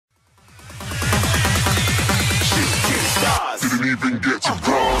even get to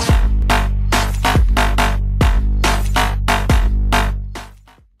cross.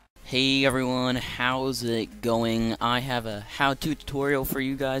 Hey everyone, how's it going? I have a how-to tutorial for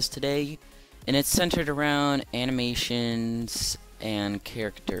you guys today, and it's centered around animations and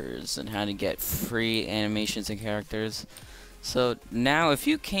characters and how to get free animations and characters. So now, if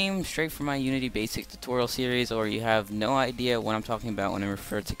you came straight from my Unity Basic tutorial series, or you have no idea what I'm talking about when I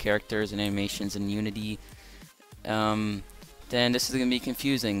refer to characters and animations in Unity, then this is going to be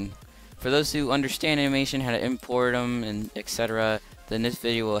confusing. For those who understand animation, how to import them, and etc., then this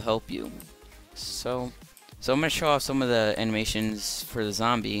video will help you. So I'm going to show off some of the animations for the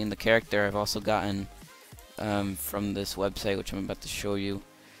zombie and the character I've also gotten from this website, which I'm about to show you.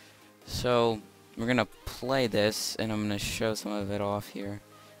 So we're going to play this, and I'm going to show some of it off here.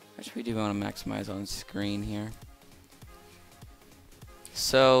 Actually, we do want to maximize on screen here.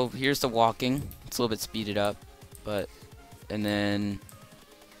 So here's the walking. It's a little bit speeded up, and then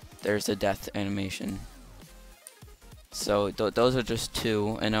there's the death animation. So those are just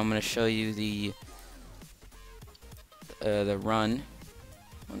two, and I'm going to show you the run.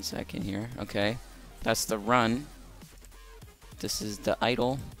 1 second here. Okay, that's the run. This is the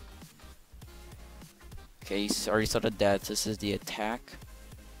idle. Okay, you already saw the death. This is the attack,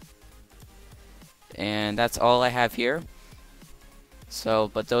 and that's all I have here.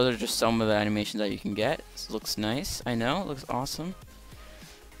 So, but those are just some of the animations that you can get. This looks nice. I know, it looks awesome.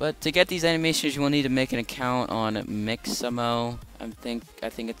 But to get these animations, you will need to make an account on Mixamo. I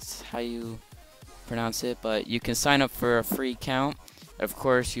think it's how you pronounce it. But you can sign up for a free account. Of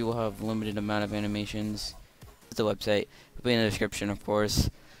course, you will have limited amount of animations. The website will be in the description, of course.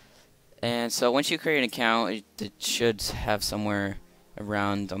 And so once you create an account, it should have somewhere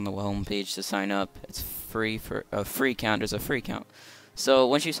around on the home page to sign up. It's free for a free account. There's a free account. So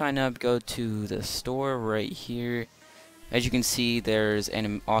once you sign up, go to the store right here. As you can see, there's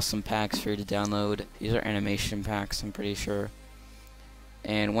awesome packs for you to download. These are animation packs, I'm pretty sure.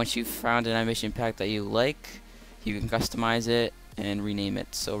 And once you've found an animation pack that you like, you can customize it and rename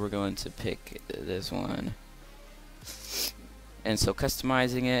it. So we're going to pick this one. And so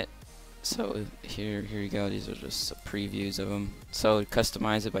customizing it. So here you go. These are just previews of them. So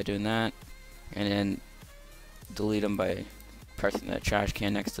customize it by doing that, and then delete them by pressing the trash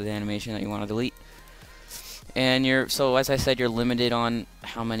can next to the animation that you want to delete. And so as I said, you're limited on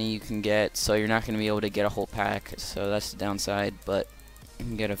how many you can get, so you're not going to be able to get a whole pack. So that's the downside, but you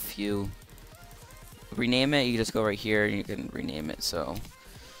can get a few. Rename it. You just go right here and you can rename it. So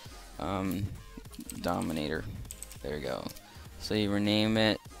Dominator. There you go. So you rename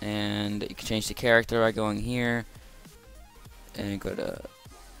it, and you can change the character by going here and go to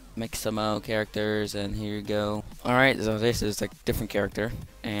Mixamo characters, and here you go. Alright, so this is a different character,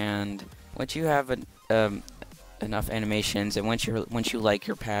 and once you have enough animations, and once you like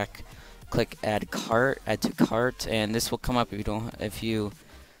your pack, click add to cart, and this will come up if you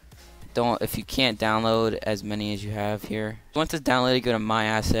can't download as many as you have here. Once it's downloaded, you go to My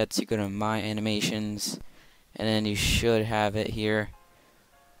Assets, you go to My Animations, and then you should have it here.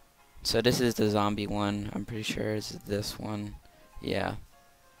 So this is the zombie one. I'm pretty sure it's this one. Yeah.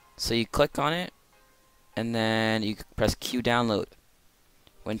 So you click on it, and then you press Q download.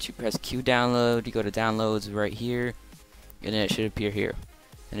 Once you press Q download, you go to downloads right here, and then it should appear here.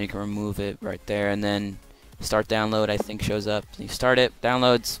 And you can remove it right there, and then start download, I think, shows up. You start it,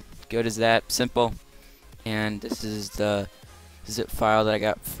 downloads, good as that, simple. And this is the zip file that I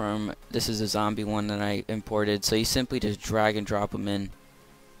got from, this is a zombie one that I imported. So you simply just drag and drop them in,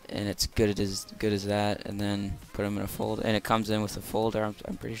 and it's good as that, and then put them in a folder, and it comes in with a folder,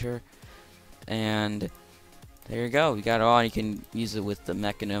 I'm pretty sure. And there you go, you got it all, and you can use it with the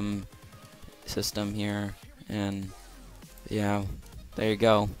Mechanim system here, and yeah, there you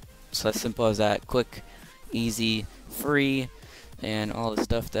go. So as simple as that, quick, easy, free, and all the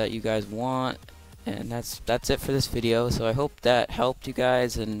stuff that you guys want. And that's it for this video. So I hope that helped you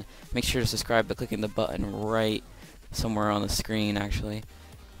guys, and make sure to subscribe by clicking the button right somewhere on the screen, actually,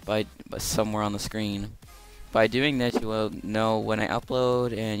 by somewhere on the screen. By doing this, you will know when I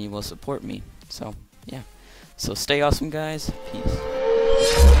upload, and you will support me. So yeah, so stay awesome, guys.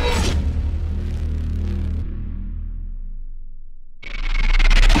 Peace.